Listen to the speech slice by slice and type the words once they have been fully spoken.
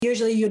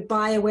Usually you'd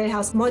buy a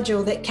warehouse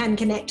module that can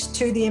connect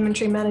to the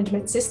inventory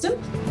management system.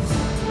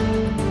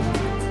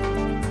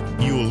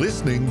 You're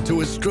listening to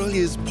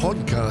Australia's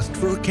podcast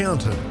for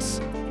accountants,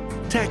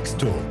 Tax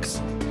Talks,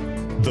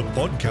 the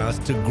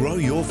podcast to grow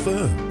your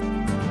firm.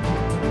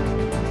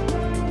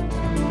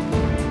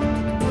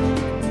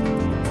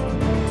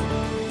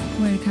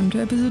 Welcome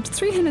to episode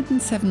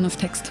 307 of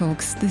Tax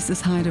Talks. This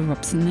is Heide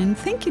Robson, and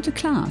thank you to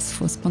Class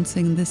for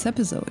sponsoring this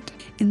episode.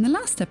 In the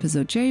last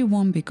episode, Jeri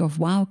Wambeek of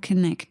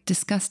Wambeek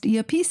discussed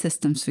ERP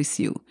systems with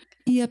you.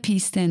 ERP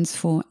stands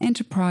for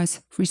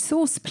Enterprise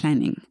Resource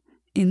Planning.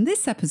 In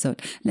this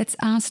episode, let's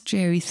ask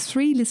Jeri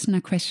 3 listener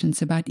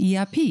questions about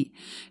ERP.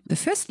 The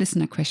first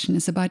listener question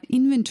is about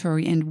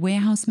inventory and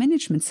warehouse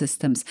management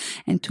systems,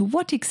 and to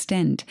what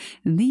extent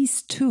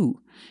these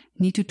two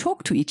need to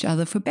talk to each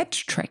other for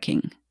batch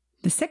tracking.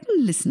 The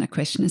second listener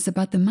question is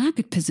about the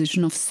market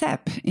position of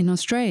SAP in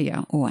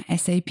Australia, or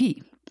SAP.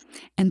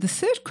 And the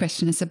third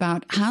question is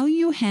about how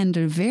you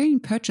handle varying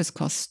purchase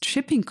costs,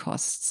 shipping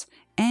costs,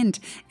 and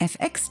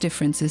FX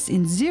differences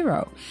in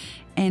Xero,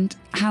 and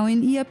how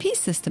an ERP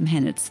system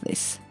handles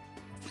this.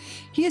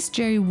 Here's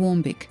Jeri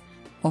Wambeek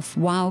of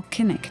Wow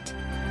Connect.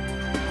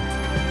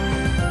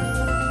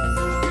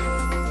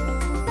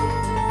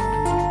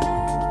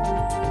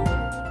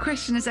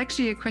 Question is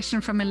actually a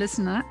question from a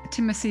listener,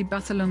 Timothy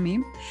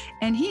Bartholomew,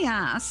 and he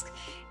asked,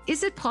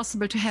 is it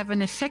possible to have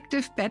an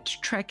effective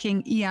batch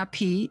tracking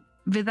ERP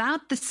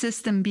without the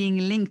system being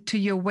linked to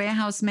your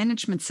warehouse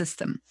management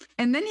system?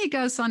 And then he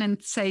goes on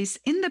and says,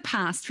 in the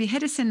past, we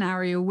had a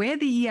scenario where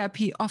the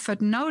ERP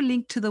offered no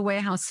link to the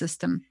warehouse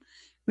system,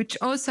 which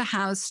also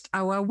housed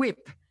our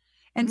WIP.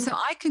 And so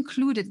I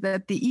concluded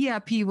that the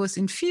ERP was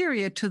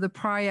inferior to the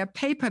prior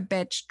paper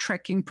batch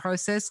tracking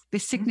process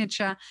with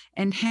signature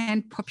and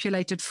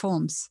hand-populated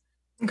forms.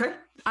 Okay.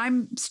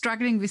 I'm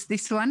struggling with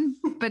this one,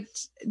 but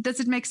does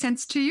it make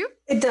sense to you?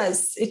 It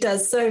does. It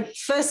does. So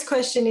first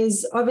question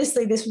is,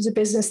 obviously this was a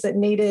business that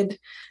needed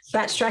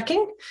batch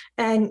tracking,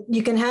 and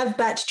you can have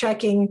batch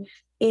tracking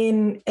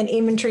in an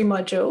inventory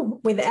module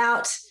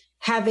without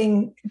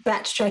having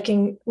batch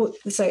tracking.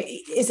 So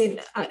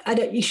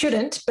you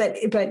shouldn't, but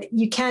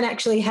you can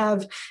actually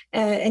have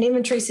an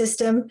inventory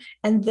system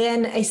and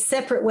then a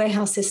separate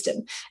warehouse system.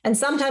 And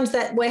sometimes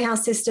that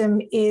warehouse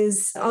system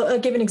is, I'll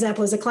give an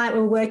example. As a client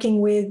we were working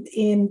with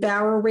in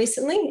Bowral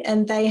recently,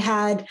 and they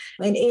had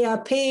an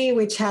ERP,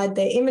 which had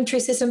their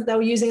inventory system that they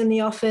were using in the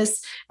office,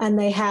 and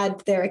they had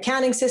their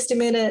accounting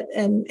system in it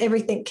and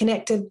everything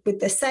connected with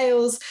their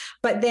sales.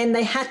 But then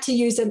they had to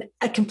use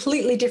a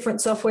completely different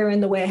software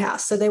in the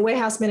warehouse. So their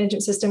warehouse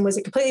management system was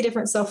a completely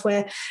different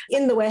software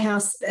in the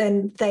warehouse,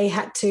 and they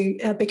had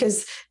to,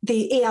 because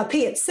the ERP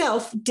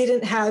itself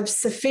didn't have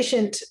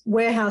sufficient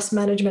warehouse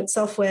management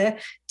software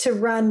to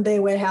run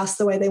their warehouse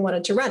the way they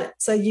wanted to run it.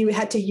 So you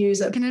had to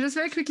use Can I just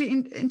very quickly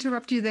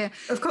interrupt you there?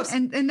 Of course.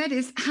 And that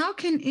is, how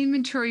can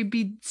inventory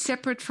be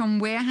separate from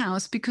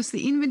warehouse? Because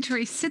the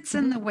inventory sits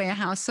in the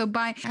warehouse. So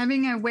by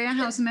having a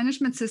warehouse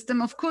management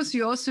system, of course,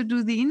 you also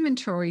do the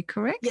inventory,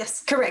 correct?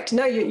 Yes, correct.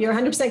 No, you're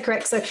 100%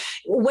 correct. So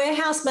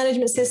warehouse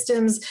management systems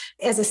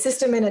as a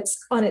system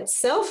on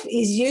itself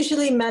is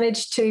usually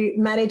managed to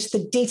manage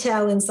the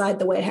detail inside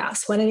the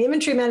warehouse. When an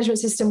inventory management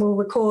system will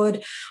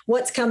record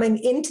what's coming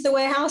into the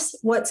warehouse,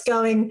 what's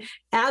going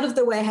out of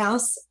the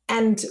warehouse,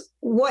 and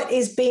what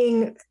is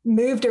being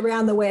moved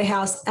around the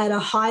warehouse at a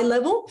high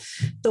level.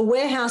 The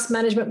warehouse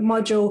management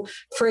module,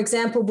 for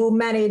example, will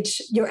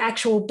manage your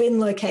actual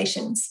bin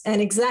locations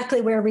and exactly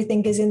where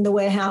everything is in the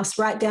warehouse,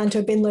 right down to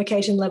a bin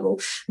location level.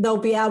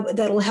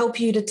 That'll help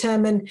you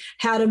determine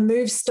how to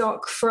move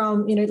stock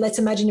from, let's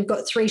imagine you've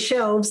got 3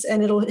 shelves,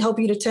 and it'll help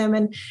you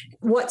determine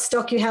what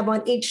stock you have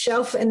on each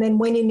shelf, and then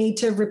when you need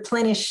to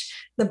replenish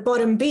the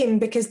bottom bin,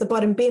 because the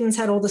bottom bin's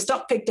had all the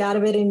stock picked out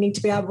of it and you need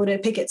to be able to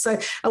pick it. So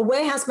a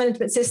warehouse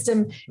management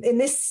system, in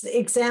this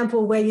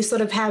example where you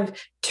sort of have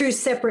 2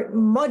 separate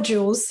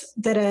modules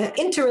that are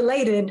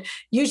interrelated,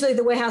 usually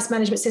the warehouse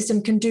management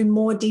system can do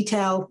more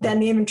detail than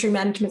the inventory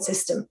management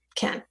system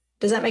can.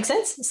 Does that make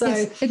sense? So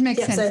yes, it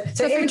makes sense.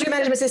 So inventory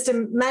management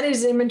system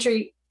manages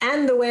inventory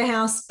and the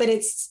warehouse, but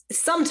it's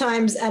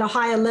sometimes at a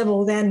higher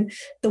level than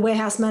the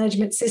warehouse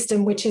management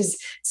system, which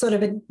is sort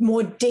of a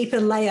more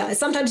deeper layer.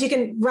 Sometimes you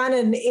can run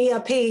an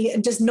ERP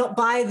and just not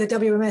buy the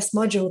WMS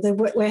module, the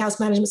warehouse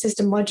management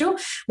system module,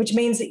 which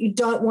means that you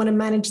don't want to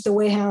manage the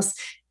warehouse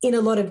in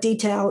a lot of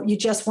detail. You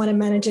just want to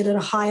manage it at a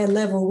higher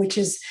level, which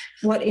is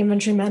what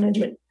inventory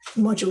management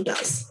module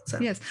does. So.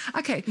 Yes.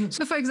 Okay.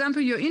 So for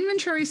example, your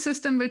inventory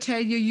system will tell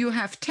you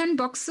have 10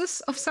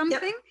 boxes of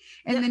something. Yep.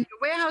 And then your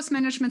warehouse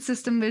management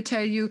system will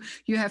tell you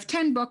have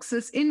 10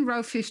 boxes in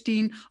row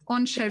 15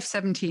 on shelf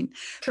 17.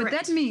 Correct. But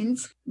that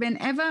means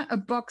whenever a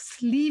box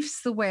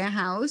leaves the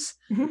warehouse,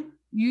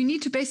 you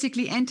need to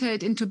basically enter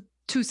it into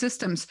 2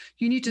 systems.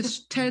 You need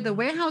to tell the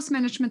warehouse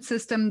management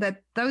system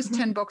that those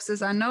 10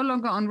 boxes are no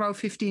longer on row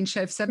 15,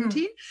 shelf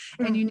 17,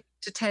 and you need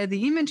to tell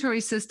the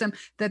inventory system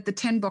that the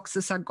 10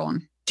 boxes are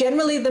gone.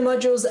 Generally, the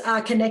modules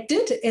are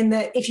connected in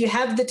that if you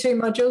have the two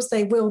modules,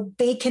 they will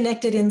be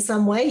connected in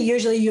some way.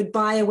 Usually you'd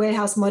buy a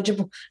warehouse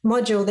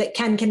module that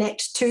can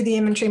connect to the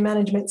inventory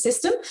management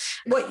system.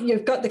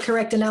 You've got the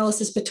correct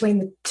analysis between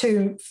the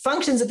two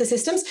functions of the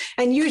systems,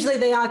 and usually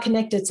they are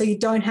connected, so you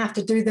don't have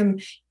to do them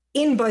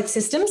in both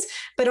systems.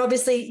 But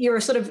obviously you're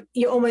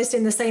almost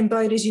in the same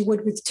boat as you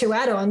would with two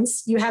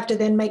add-ons. You have to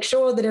then make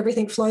sure that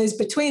everything flows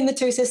between the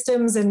two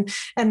systems, and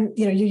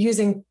you're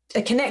using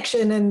a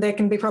connection, and there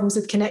can be problems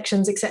with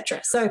connections, etc.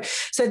 So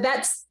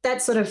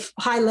that's sort of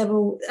high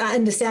level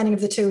understanding of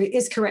the two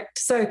is correct.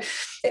 So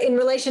in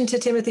relation to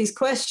Timothy's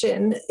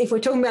question, if we're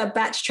talking about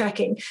batch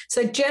tracking,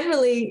 so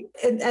generally,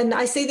 and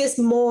I see this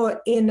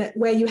more in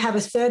where you have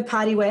a third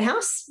party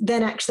warehouse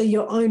than actually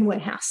your own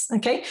warehouse.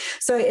 Okay.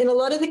 So in a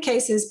lot of the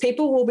cases,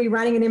 people will be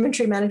running an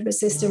inventory management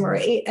system or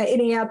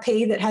an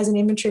ERP that has an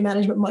inventory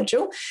management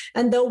module,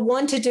 and they'll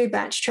want to do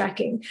batch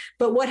tracking.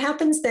 But what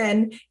happens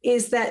then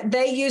is that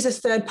they use a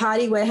third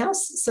party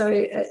warehouse.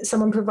 So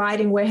someone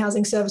providing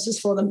warehousing services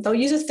for them, they'll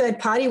use a third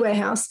party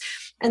warehouse,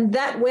 and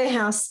that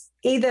warehouse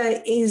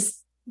either is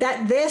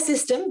that their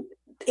system,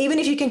 even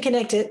if you can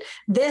connect it,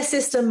 their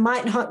system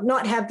might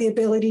not have the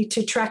ability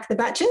to track the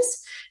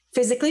batches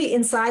physically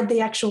inside the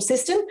actual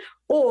system,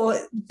 or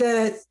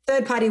the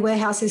third party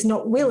warehouse is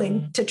not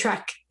willing to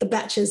track the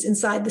batches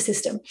inside the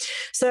system.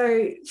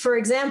 So for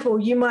example,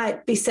 you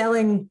might be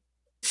selling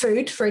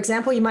food, for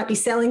example, you might be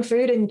selling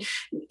food, and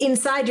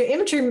inside your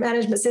inventory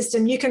management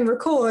system, you can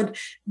record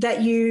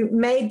that you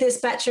made this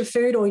batch of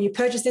food or you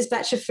purchased this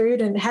batch of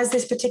food and it has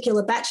this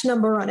particular batch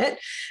number on it.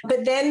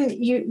 But then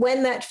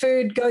when that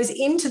food goes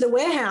into the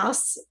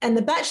warehouse and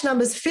the batch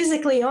number's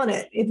physically on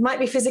it, it might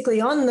be physically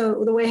on the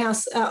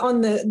warehouse,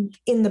 on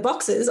the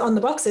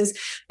boxes.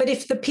 But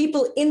if the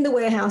people in the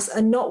warehouse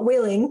are not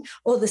willing,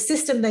 or the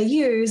system they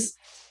use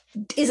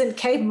isn't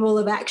capable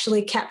of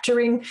actually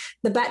capturing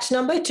the batch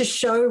number to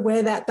show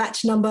where that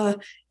batch number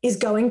is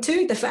going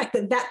to, the fact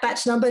that that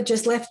batch number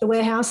just left the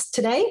warehouse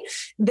today,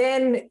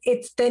 then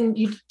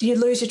you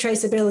lose your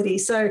traceability.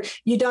 So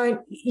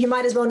you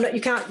might as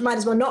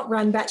well not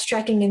run batch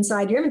tracking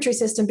inside your inventory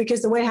system,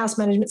 because the warehouse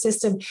management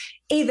system,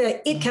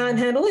 either it can't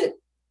handle it,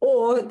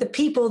 or the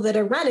people that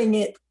are running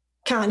it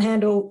can't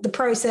handle the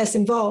process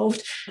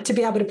involved to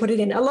be able to put it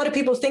in. A lot of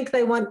people think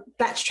they want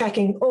batch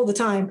tracking all the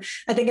time.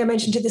 I think I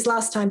mentioned it this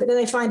last time, but then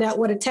they find out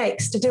what it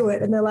takes to do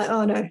it, and they're like,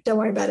 oh no, don't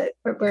worry about it.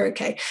 We're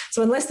okay.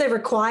 So unless they're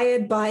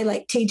required by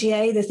like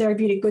TGA, the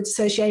Therapeutic Goods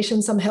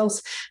Association, some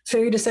health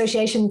food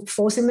association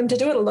forcing them to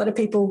do it, a lot of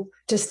people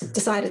just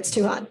decide it's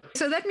too hard.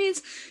 So that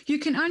means you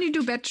can only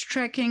do batch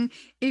tracking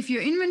if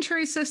your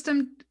inventory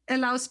system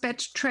allows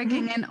batch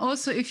tracking, and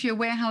also if your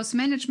warehouse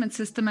management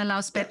system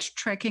allows batch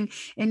tracking.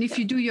 And if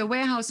you do your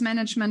warehouse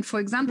management, for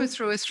example,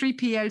 through a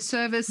 3PL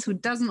service who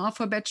doesn't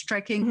offer batch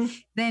tracking,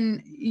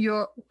 then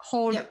your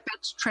whole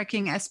batch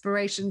tracking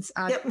aspirations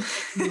are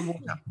in the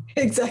water.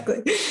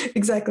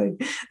 Exactly.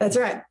 That's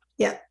right.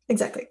 Yeah,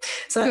 exactly.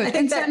 So good. I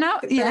think that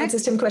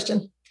answers Tim's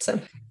question.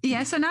 So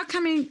now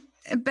coming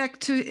back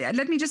to,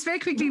 let me just very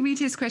quickly read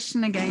his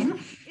question again.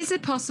 Is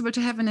it possible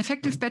to have an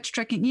effective batch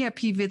tracking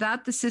ERP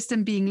without the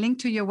system being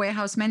linked to your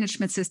warehouse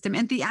management system?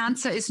 And the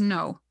answer is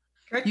no.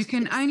 Correct. You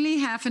can only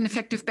have an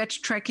effective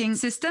batch tracking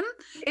system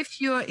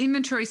if your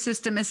inventory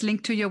system is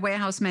linked to your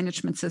warehouse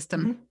management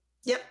system.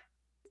 Yep.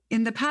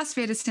 In the past,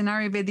 we had a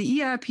scenario where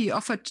the ERP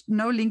offered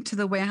no link to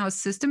the warehouse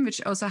system,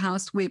 which also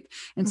housed WIP.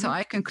 And so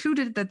I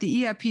concluded that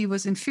the ERP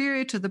was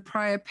inferior to the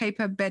prior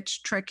paper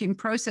batch tracking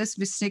process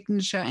with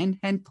signature and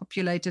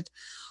hand-populated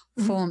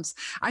forms.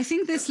 I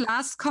think this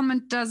last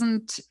comment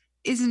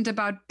isn't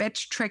about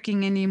batch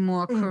tracking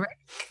anymore,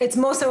 correct? It's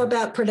more so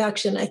about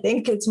production, I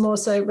think. It's more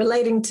so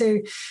relating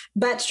to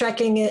batch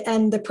tracking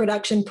and the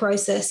production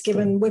process,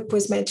 given WIP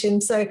was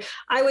mentioned. So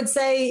I would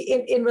say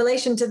in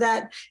relation to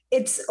that,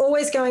 it's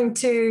always going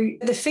to,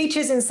 the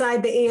features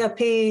inside the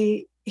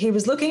ERP he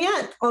was looking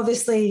at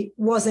obviously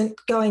wasn't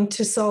going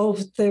to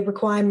solve the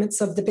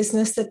requirements of the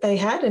business that they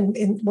had,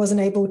 and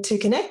wasn't able to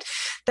connect.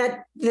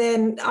 That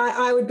then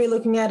I would be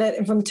looking at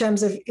it from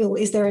terms of,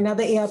 is there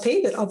another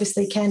ERP that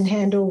obviously can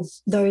handle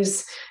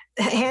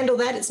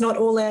that? It's not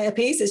all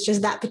ERPs, it's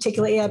just that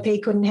particular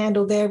ERP couldn't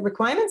handle their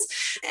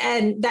requirements,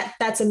 and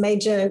that's the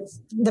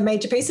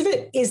major piece of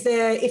it. Is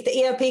there, if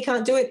the ERP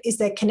can't do it, is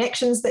there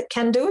connections that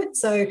can do it?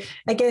 So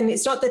again,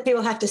 it's not that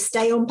people have to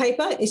stay on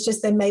paper, it's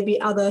just there may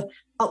be other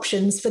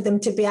options for them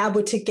to be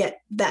able to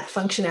get that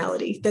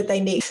functionality that they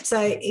need. So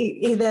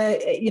either,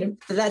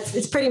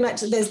 it's pretty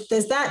much,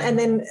 there's that. And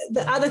then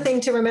the other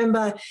thing to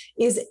remember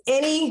is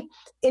any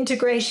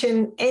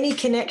integration, any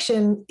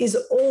connection is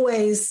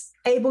always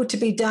able to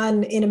be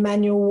done in a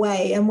manual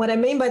way. And what I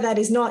mean by that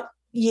is not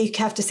you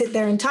have to sit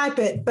there and type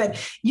it, but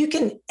you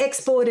can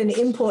export and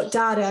import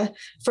data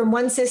from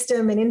one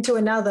system and into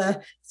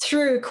another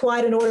through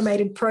quite an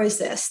automated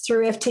process,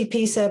 through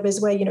FTP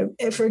servers where,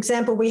 for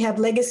example, we have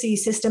legacy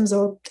systems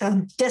or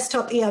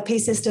desktop ERP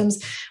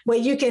systems where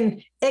you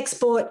can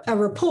export a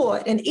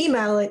report and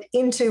email it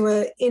into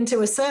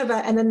a server,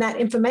 and then that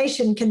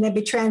information can then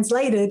be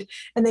translated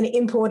and then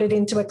imported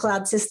into a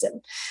cloud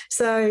system.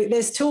 So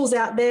there's tools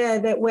out there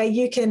that where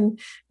you can,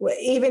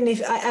 even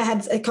if I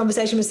had a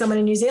conversation with someone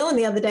in New Zealand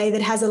the other day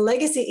that has a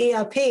legacy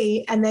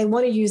ERP and they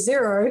want to use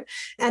Xero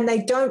and they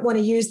don't want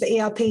to use the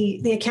ERP,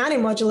 the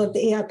accounting module of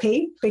the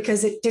ERP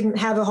because it didn't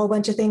have a whole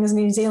bunch of things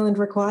New Zealand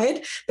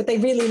required, but they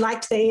really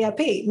liked the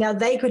ERP. Now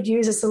they could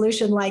use a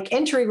solution like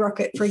Entry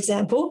Rocket, for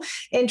example.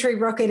 Entry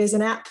Rocket is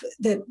an app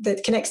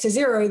that connects to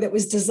Xero that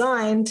was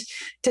designed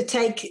to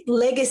take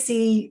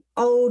legacy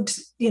old,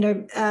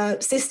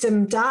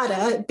 system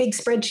data, big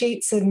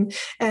spreadsheets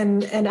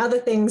and other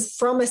things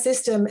from a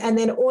system, and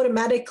then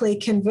automatically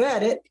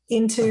convert it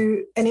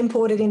into and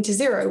import it into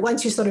Xero.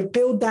 Once you sort of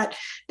build that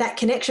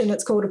connection,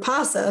 it's called a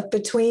parser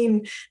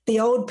between the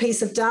old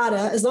piece of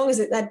data, as long as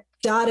that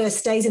data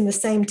stays in the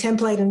same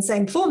template and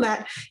same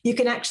format, you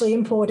can actually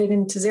import it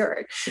into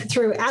Xero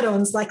through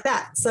add-ons like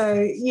that.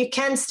 So you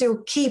can still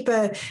keep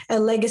a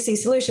legacy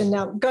solution.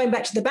 Now, going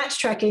back to the batch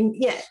tracking,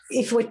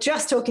 if we're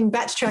just talking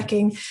batch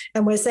tracking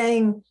and we're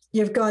saying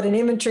you've got an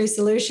inventory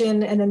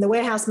solution and then the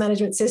warehouse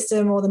management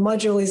system or the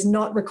module is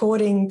not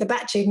recording the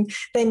batching,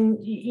 then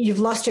you've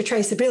lost your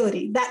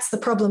traceability. That's the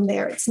problem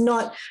there. It's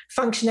not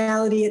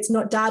functionality, it's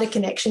not data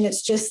connection,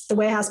 it's just the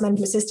warehouse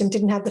management system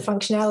didn't have the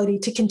functionality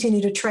to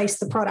continue to trace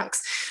the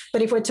products.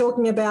 But if we're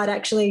talking about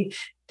actually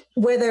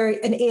whether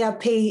an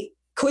ERP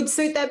could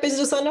suit that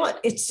business or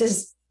not, it's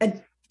just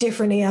a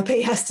different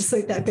ERP has to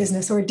suit that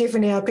business, or a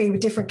different ERP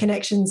with different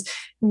connections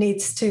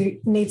needs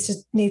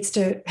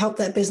to help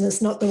that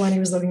business, not the one he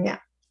was looking at.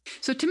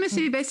 So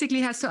Timothy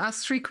basically has to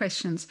ask 3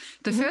 questions.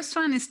 The first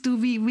one is, do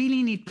we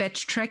really need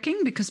batch tracking?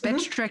 Because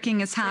batch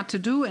tracking is hard to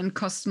do and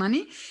costs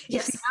money.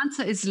 Yes. If the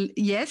answer is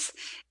yes,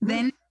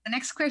 then the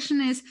next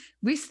question is,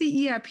 with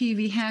the ERP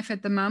we have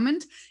at the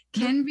moment,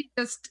 can we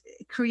just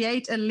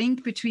create a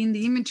link between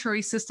the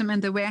inventory system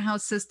and the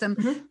warehouse system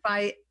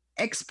by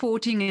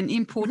exporting and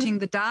importing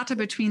the data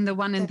between the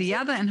one and the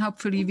other, and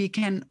hopefully we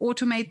can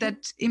automate that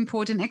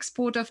import and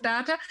export of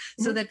data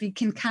so that we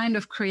can kind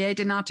of create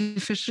an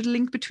artificial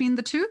link between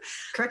the two?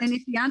 Correct. And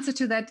if the answer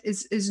to that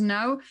is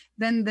no,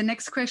 then the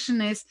next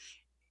question is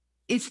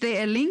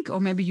there a link? Or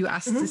maybe you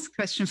ask this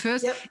question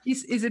first. Yep.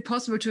 Is it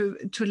possible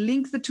to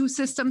link the two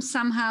systems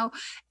somehow?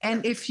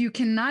 And if you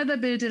can neither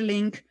build a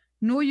link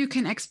nor you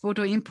can export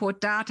or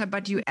import data,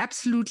 but you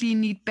absolutely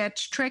need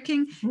batch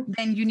tracking,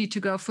 then you need to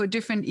go for a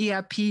different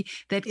ERP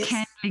that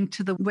can link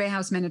to the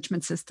warehouse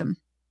management system.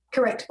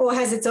 Correct. Or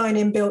has its own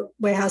inbuilt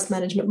warehouse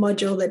management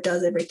module that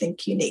does everything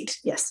you need.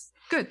 Yes.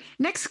 Good.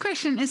 Next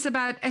question is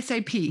about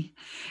SAP.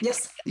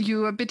 Yes.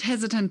 You're a bit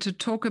hesitant to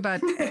talk about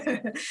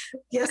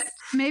Yes.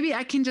 Maybe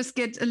I can just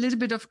get a little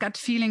bit of gut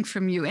feeling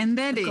from you. And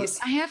that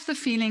is, I have the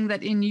feeling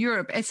that in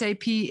Europe,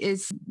 SAP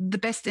is the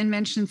best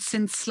invention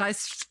since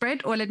sliced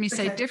bread, or let me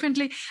say it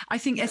differently. I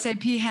think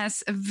SAP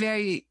has a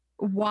very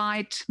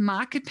wide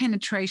market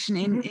penetration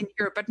in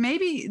Europe, but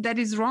maybe that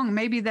is wrong.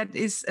 Maybe that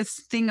is a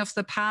thing of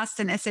the past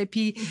and SAP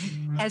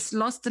has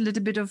lost a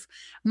little bit of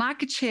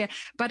market share.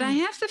 But I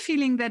have the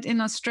feeling that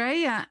in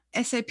Australia,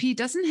 SAP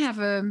doesn't have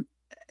a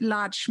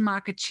large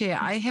market share.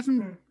 I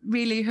haven't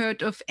really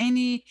heard of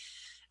any,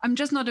 I'm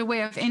just not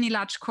aware of any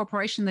large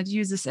corporation that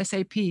uses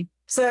SAP.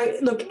 So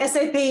look,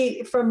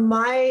 SAP from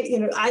my,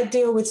 I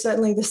deal with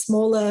certainly the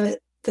smaller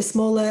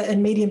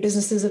and medium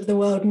businesses of the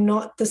world,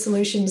 not the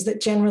solutions that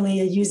generally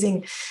are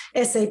using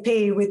SAP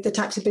with the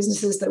types of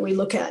businesses that we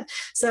look at.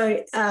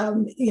 So,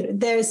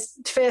 there's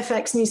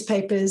Fairfax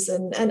newspapers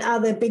and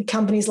other big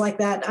companies like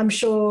that. I'm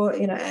sure,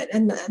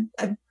 and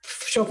I'm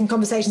sure from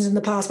conversations in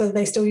the past, whether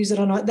they still use it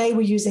or not, they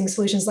were using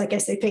solutions like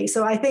SAP.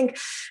 So I think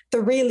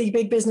the really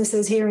big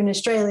businesses here in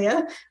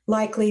Australia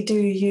likely do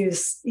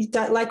use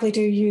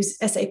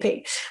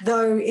SAP,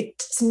 though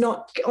it's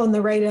not on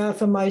the radar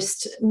for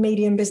most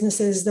medium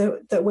businesses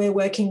that we're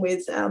working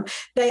with.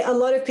 A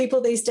lot of people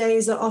these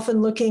days are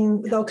often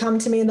they'll come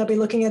to me and they'll be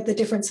looking at the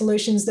different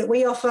solutions that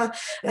we offer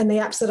and the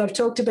apps that I've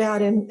talked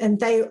about, and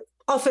they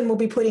often will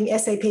be putting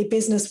SAP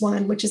Business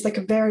One, which is like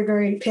a very,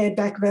 very pared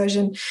back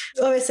version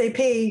of SAP,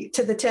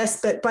 to the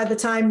test. But by the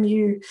time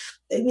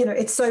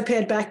it's so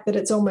pared back that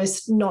it's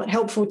almost not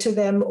helpful to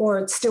them, or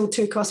it's still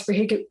too cost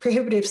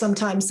prohibitive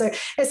sometimes. So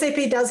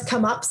SAP does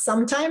come up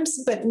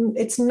sometimes, but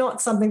it's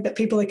not something that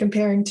people are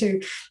comparing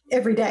to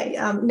every day.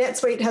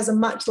 NetSuite has a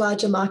much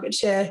larger market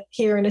share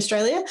here in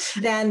Australia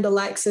than the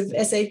likes of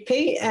SAP,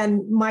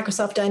 and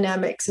Microsoft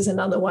Dynamics is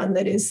another one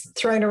that is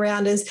thrown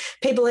around as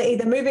people are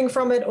either moving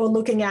from it or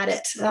looking at it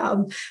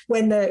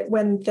when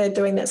they're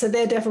doing that. So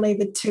they're definitely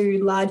the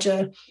two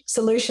larger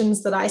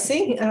solutions that I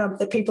see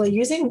that people are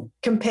using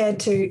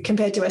compared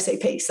to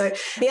SAP. So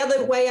the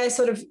other way I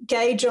sort of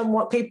gauge on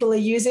what people are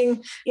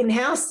using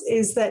in-house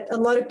is that a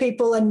lot of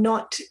people are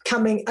not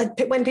coming,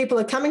 when people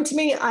are coming to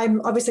me,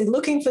 I'm obviously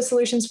looking for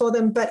solutions for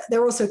them, but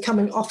they're also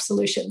coming off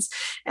solutions.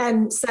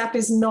 And SAP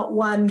is not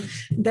one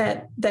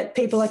that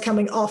people are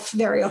coming off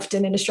very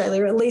often in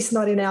Australia, or at least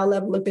not in our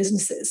level of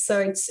businesses. So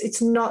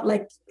it's not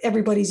like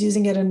everybody's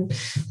using it and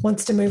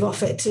wants to move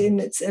off it,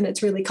 and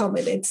it's really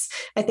common.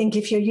 I think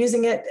if you're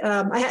using it,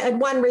 I had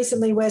one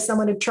recently where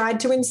someone had tried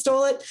to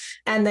install it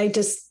and they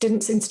just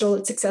didn't install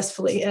it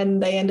successfully,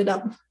 and they ended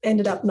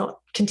up not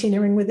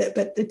continuing with it.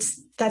 But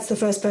that's the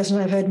first person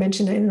I've heard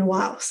mention it in a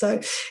while.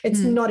 So it's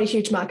not a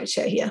huge market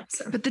share here.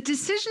 So. But the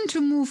decision to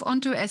move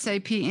onto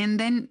SAP and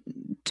then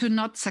to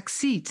not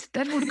succeed,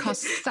 that would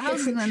cost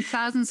thousands and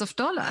thousands of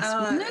dollars,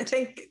 wouldn't it? I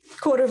think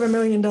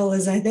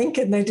 $250,000, I think,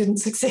 and they didn't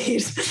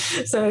succeed.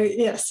 So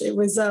yes, it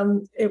was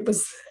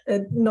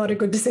not a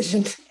good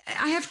decision.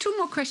 I have two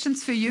more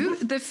questions for you.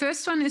 The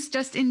first one is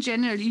just in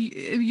general.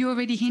 You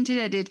already hinted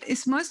at it.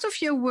 Is most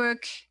of your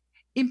work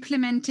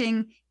implementing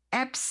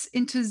apps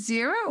into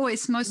Xero, or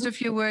is most of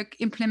your work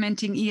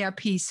implementing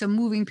ERP, so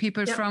moving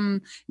people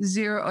from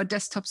Xero or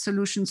desktop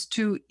solutions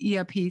to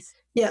ERPs?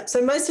 Yeah,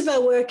 so most of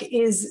our work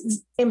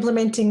is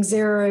implementing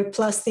Xero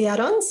plus the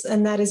add-ons,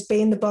 and that has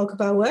been the bulk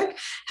of our work.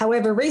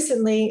 However,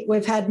 recently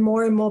we've had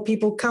more and more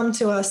people come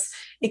to us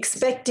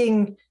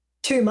expecting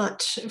too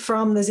much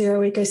from the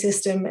Xero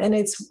ecosystem, and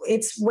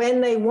it's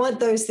when they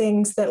want those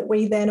things that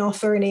we then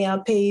offer an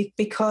ERP,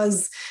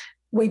 because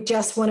we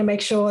just want to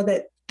make sure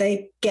that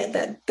they get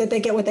that they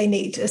get what they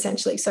need,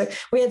 essentially. So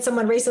we had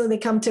someone recently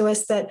come to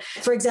us that,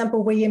 for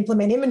example, we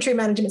implement inventory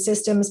management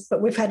systems,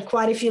 but we've had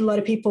quite a lot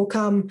of people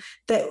come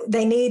that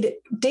they need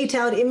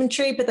detailed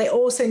inventory, but they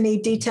also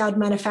need detailed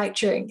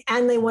manufacturing,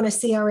 and they want a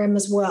CRM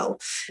as well.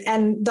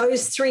 And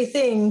those three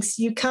things,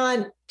 you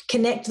can't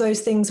connect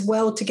those things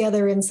well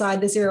together inside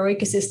the Xero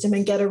ecosystem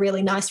and get a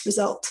really nice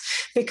result,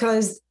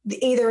 because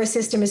either a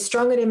system is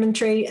strong at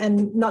inventory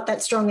and not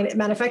that strong at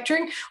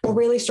manufacturing, or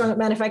really strong at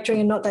manufacturing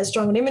and not that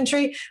strong at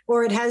inventory,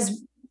 or it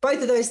has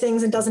both of those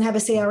things and doesn't have a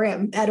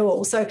CRM at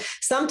all. So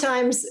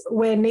sometimes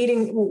we're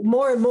needing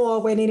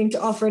to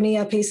offer an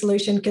ERP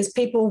solution because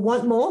people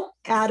want more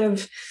out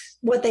of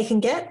what they can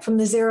get from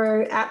the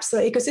Xero apps or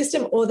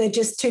ecosystem, or they're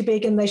just too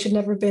big and they should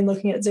never have been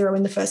looking at Xero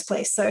in the first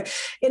place. So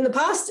in the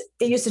past,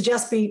 it used to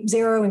just be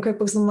Xero and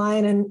QuickBooks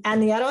Online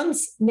and the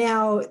add-ons.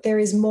 Now there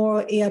is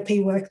more ERP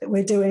work that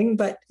we're doing,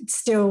 but it's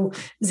still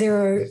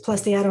Xero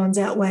plus the add-ons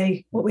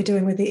outweigh what we're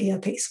doing with the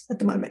ERPs at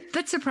the moment.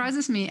 That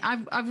surprises me.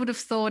 I would have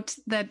thought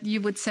that you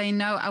would say,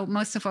 no,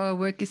 most of our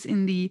work is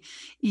in the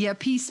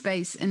ERP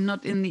space and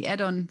not in the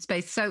add-on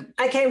space. So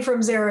I came from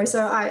Xero.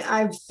 So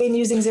I've been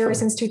using Xero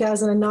since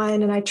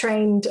 2009, and I trained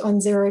on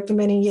Xero for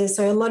many years.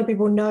 So a lot of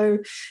people know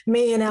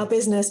me and our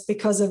business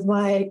because of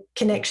my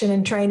connection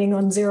and training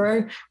on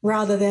Xero,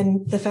 rather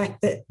than the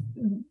fact that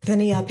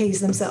than ERPs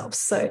themselves.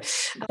 So,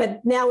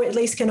 but now we at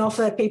least can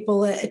offer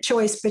people a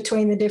choice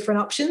between the different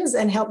options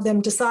and help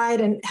them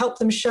decide and help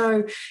them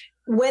show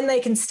when they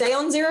can stay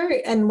on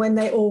Xero and when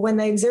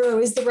Xero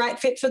is the right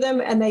fit for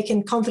them, and they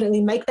can confidently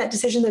make that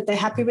decision that they're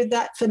happy with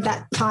that for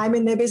that time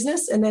in their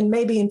business. And then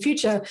maybe in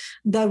future,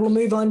 they will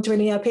move on to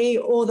an ERP,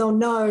 or they'll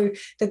know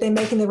that they're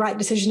making the right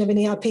decision of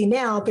an ERP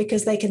now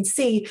because they can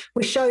see,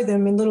 we show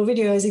them in little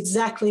videos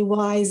exactly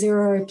why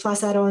Xero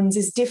plus add-ons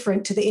is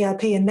different to the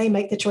ERP, and they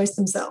make the choice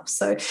themselves.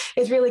 So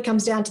it really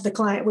comes down to the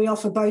client. We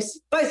offer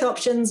both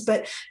options,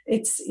 but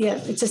it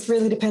just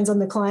really depends on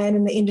the client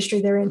and the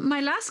industry they're in. My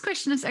last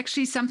question is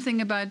actually something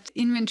about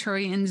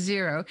inventory in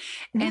Xero,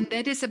 and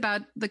that is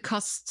about the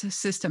cost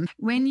system.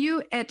 When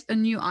you add a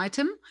new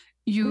item,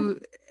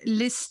 you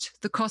list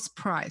the cost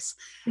price.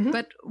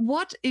 But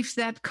what if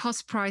that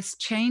cost price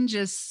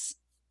changes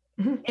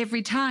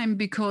every time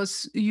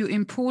because you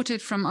import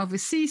it from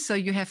overseas? So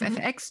you have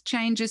FX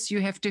changes, you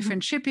have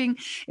different shipping,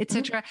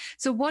 etc.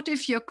 So what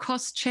if your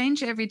costs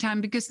change every time?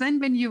 Because then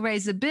when you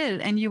raise a bill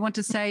and you want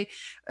to say,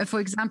 for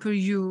example,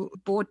 you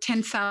bought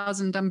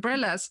 10,000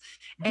 umbrellas,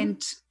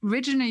 and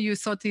originally you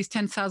thought these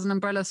 10,000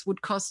 umbrellas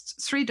would cost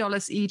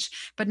 $3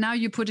 each, but now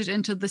you put it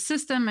into the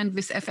system, and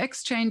with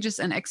FX changes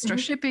and extra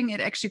shipping,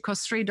 it actually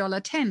costs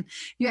 $3.10.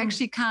 You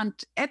actually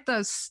can't add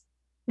those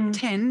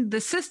 10.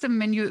 The system,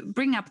 when you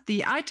bring up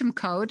the item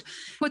code,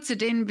 puts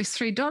it in with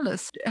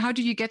 $3. How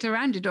do you get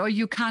around it? Or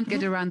you can't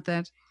get around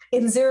that?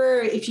 In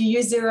Xero, if you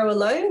use Xero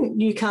alone,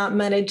 you can't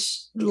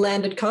manage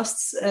landed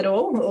costs at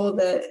all, or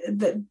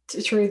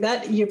through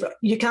that.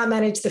 You can't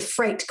manage the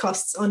freight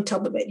costs on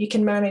top of it. You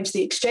can manage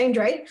the exchange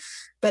rate,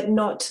 but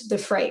not the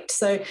freight.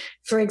 So,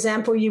 for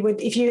example,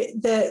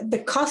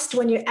 the cost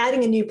when you're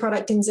adding a new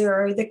product in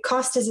Xero, the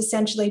cost is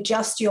essentially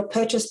just your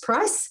purchase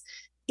price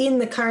in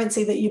the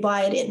currency that you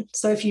buy it in.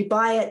 So if you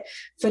buy it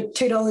for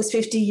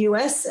 $2.50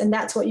 US, and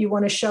that's what you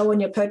want to show on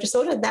your purchase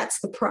order,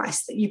 that's the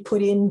price that you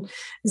put in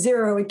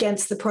Xero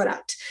against the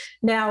product.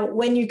 Now,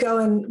 when you go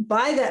and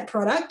buy that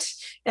product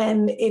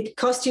and it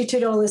costs you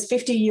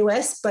 $2.50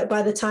 US, but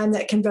by the time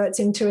that converts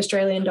into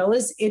Australian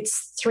dollars,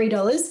 it's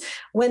 $3.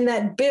 When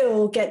that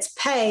bill gets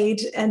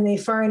paid and the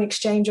foreign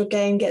exchange or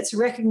gain gets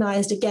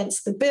recognized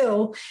against the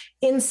bill,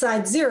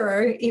 inside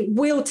Xero, it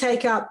will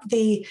take up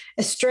the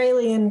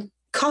Australian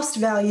cost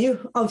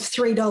value of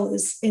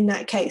 $3 in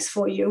that case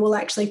for you. It will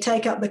actually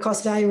take up the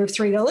cost value of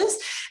 $3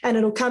 and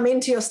it'll come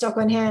into your stock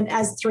on hand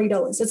as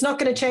 $3. It's not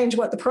going to change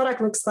what the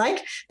product looks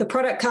like. The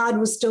product card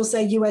will still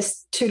say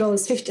US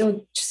 $2.50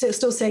 or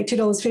still say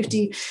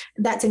 $2.50.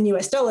 That's in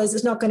US dollars.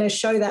 It's not going to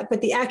show that,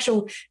 but the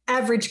actual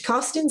average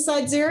cost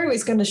inside Xero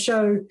is going to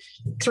show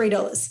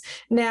 $3.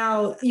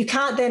 Now, you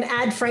can't then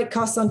add freight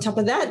costs on top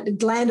of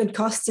that. Landed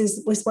costs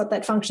was what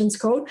that function's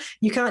called.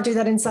 You can't do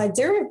that inside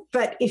Xero,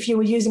 but if you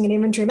were using an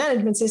inventory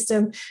management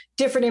system,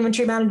 different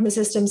inventory management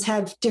systems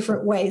have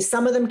different ways.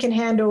 Some of them can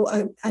handle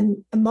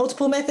a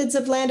multiple methods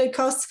of landed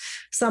costs.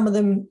 Some of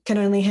them can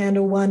only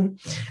handle one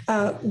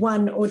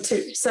or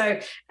two. So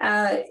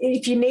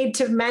if you need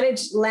to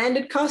manage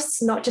landed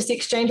costs, not just the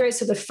exchange rates,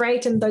 so the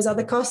freight and those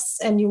other costs,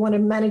 and you want to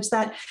manage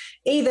that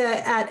either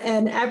at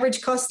an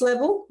average cost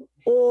level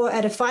or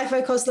at a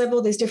FIFO cost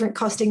level, there's different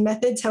costing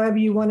methods. However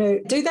you want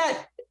to do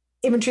that,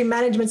 inventory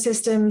management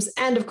systems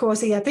and, of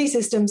course, ERP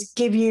systems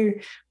give you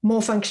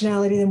more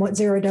functionality than what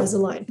Xero does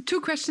alone.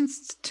 Two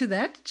questions to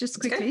that,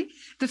 just quickly. Okay.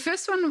 The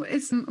first one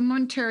is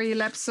momentary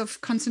lapse of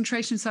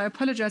concentration, so I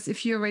apologize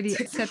if you already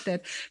said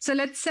that. So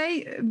let's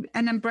say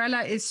an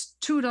umbrella is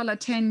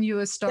 $2.10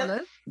 US dollar.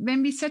 Yep.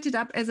 When we set it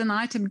up as an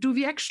item, do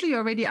we actually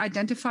already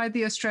identify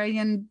the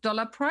Australian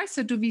dollar price,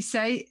 or do we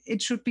say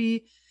it should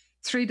be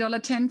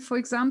 $3.10, for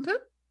example?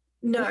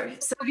 No.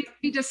 So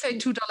we just say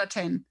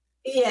 $2.10.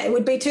 Yeah, it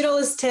would be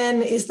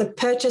 $2.10 is the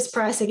purchase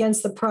price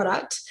against the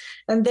product.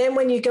 And then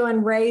when you go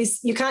and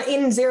raise, you can't,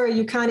 in Xero,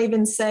 you can't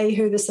even say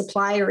who the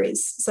supplier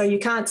is. So you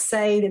can't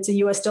say it's a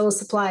US dollar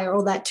supplier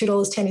or that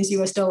 $2.10 is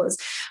US dollars.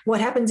 What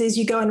happens is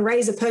you go and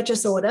raise a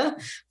purchase order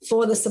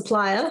for the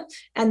supplier,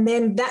 and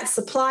then that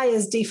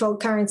supplier's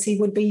default currency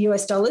would be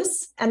US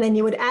dollars. And then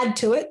you would add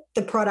to it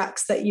the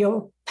products that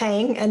you're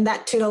paying, and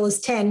that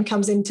 $2.10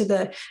 comes into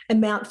the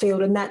amount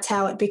field, and that's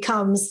how it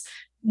becomes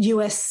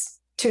US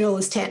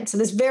 $2.10. So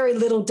there's very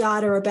little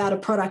data about a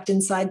product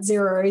inside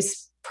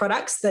Xero's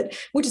products,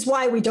 which is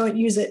why we don't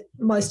use it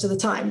most of the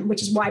time,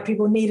 which is why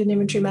people need an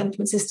inventory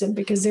management system,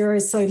 because Xero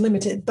is so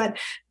limited. But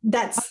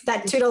that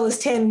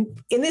 $2.10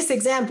 in this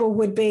example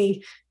would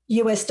be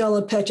US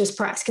dollar purchase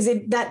price, because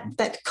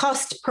that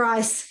cost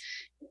price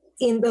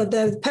in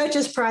the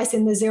purchase price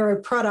in the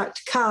Xero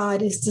product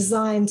card is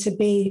designed to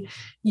be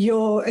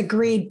your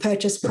agreed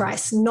purchase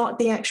price, not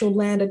the actual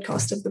landed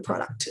cost of the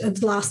product of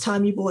the last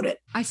time you bought it.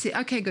 I see.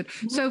 Okay, good.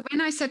 So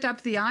when I set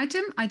up the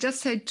item, I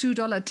just say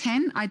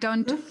 $2.10. I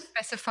don't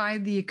specify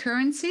the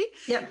currency.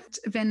 Yep.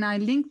 When I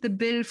link the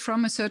bill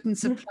from a certain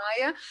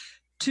supplier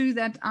to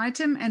that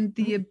item and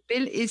the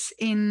bill is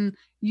in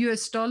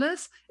US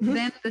dollars,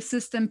 then the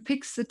system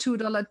picks the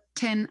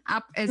 $2.10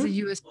 up as a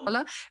US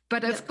dollar.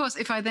 But of course,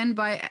 if I then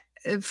buy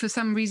for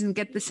some reason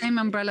get the same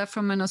umbrella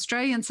from an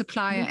Australian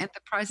supplier and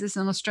the price is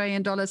in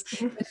Australian dollars,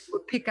 then it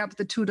will pick up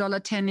the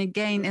 $2.10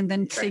 again and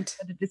then think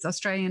that it is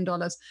Australian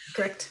dollars.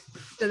 Correct.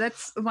 So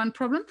that's one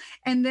problem.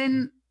 And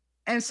then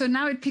so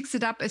now it picks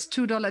it up as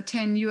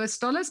 $2.10 US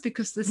dollars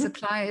because the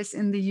supplier is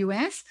in the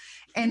US.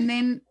 And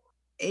then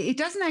it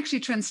doesn't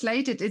actually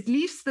translate it. It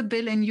leaves the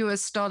bill in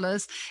US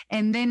dollars,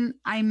 and then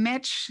I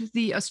match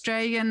the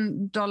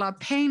Australian dollar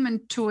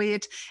payment to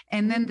it,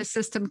 and then the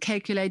system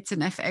calculates an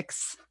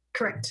FX.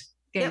 Correct.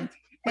 Yep.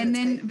 And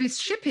then with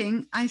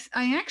shipping, I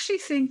actually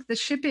think the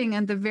shipping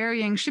and the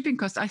varying shipping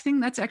cost, I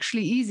think that's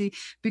actually easy,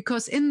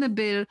 because in the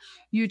bill,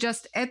 you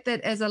just add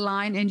that as a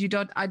line and you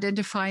don't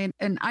identify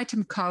an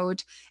item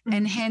code,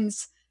 and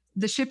hence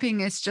the shipping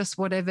is just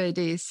whatever it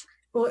is.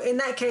 Well, in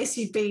that case,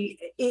 you'd be,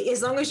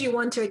 as long as you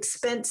want to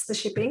expense the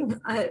shipping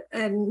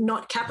and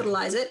not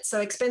capitalize it.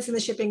 So expensing the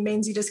shipping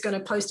means you're just going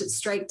to post it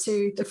straight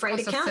to the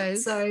freight account.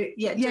 So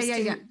yeah.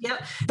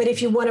 But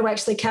if you want to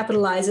actually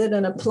capitalize it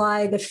and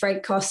apply the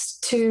freight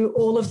cost to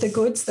all of the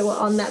goods that were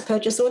on that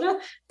purchase order,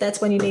 that's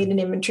when you need an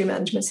inventory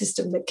management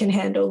system that can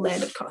handle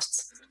landed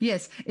costs.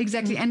 Yes,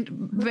 exactly.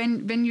 And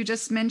when you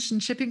just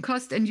mentioned shipping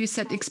cost and you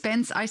said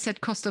expense, I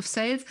said cost of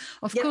sales.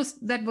 Of course,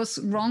 that was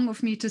wrong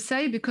of me to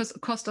say, because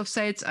cost of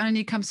sales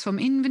only comes from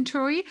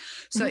inventory.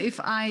 So if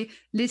I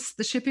list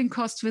the shipping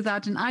cost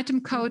without an item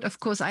code, of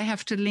course, I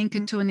have to link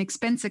it to an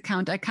expense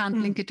account. I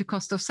can't link it to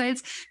cost of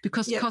sales,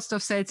 because cost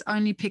of sales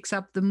only picks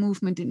up the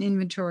movement in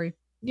inventory.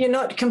 You're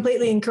not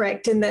completely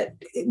incorrect in that.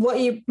 What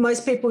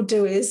most people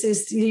do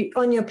is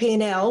on your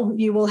P&L,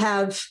 you will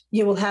have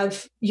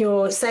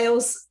your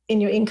sales in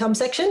your income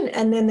section,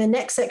 and then the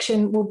next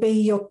section will be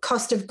your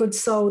cost of goods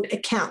sold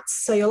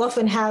accounts. So you'll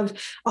often have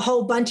a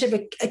whole bunch of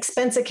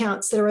expense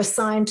accounts that are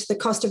assigned to the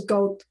cost of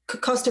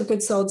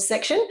goods sold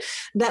section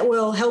that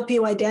will help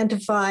you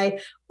identify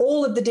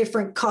all of the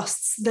different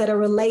costs that are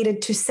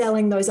related to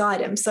selling those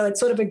items. So it's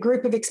sort of a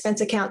group of expense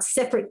accounts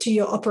separate to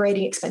your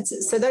operating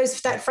expenses. So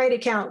that freight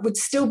account would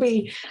still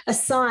be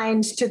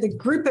assigned to the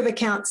group of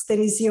accounts that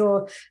is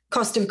your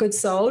cost of goods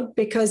sold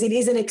because it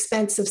is an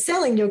expense of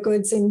selling your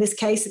goods. In this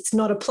case, it's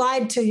not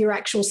applied to your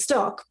actual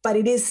stock, but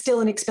it is still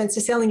an expense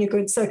of selling your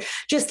goods. So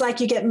just like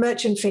you get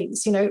merchant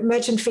fees,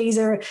 merchant fees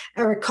are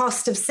a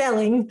cost of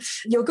selling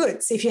your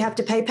goods. If you have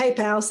to pay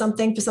PayPal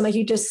something for something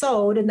you just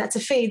sold, and that's a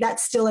fee,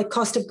 that's still a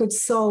cost of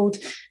goods sold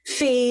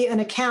fee, an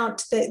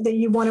account that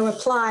you want to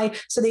apply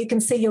so that you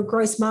can see your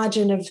gross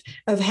margin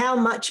of how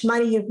much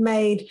money you've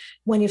made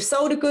when you've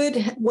sold a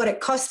good, what it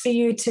costs for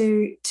you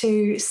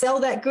to sell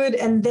that good,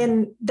 and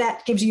then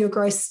that gives you your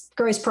gross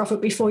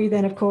profit before you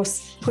then, of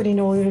course, put in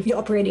all of your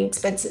operating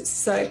expenses.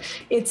 So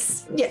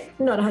it's,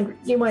 not 100.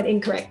 You weren't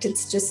incorrect.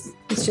 It's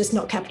just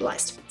not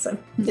capitalized. So,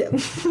 yeah.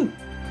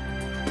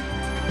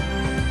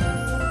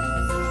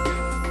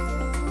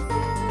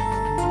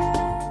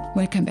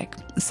 Welcome back.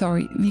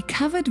 Sorry, we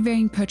covered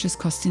varying purchase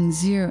costs in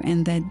Xero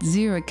and that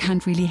Xero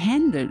can't really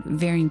handle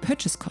varying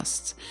purchase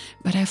costs.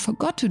 But I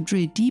forgot to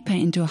drill deeper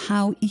into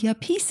how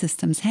ERP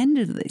systems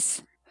handle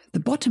this. The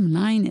bottom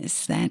line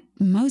is that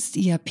most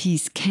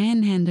ERPs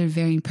can handle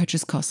varying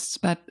purchase costs,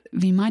 but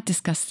we might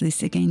discuss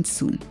this again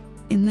soon.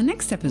 In the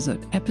next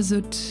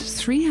episode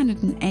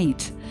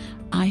 308,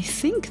 I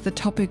think the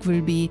topic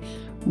will be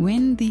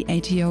when the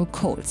ATO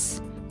calls.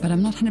 But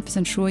I'm not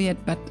 100% sure yet,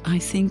 but I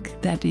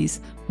think that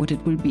is what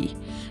it will be.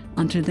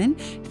 Until then,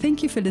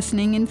 thank you for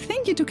listening and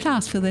thank you to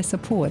Klaas for their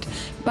support.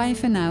 Bye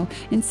for now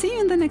and see you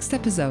in the next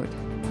episode.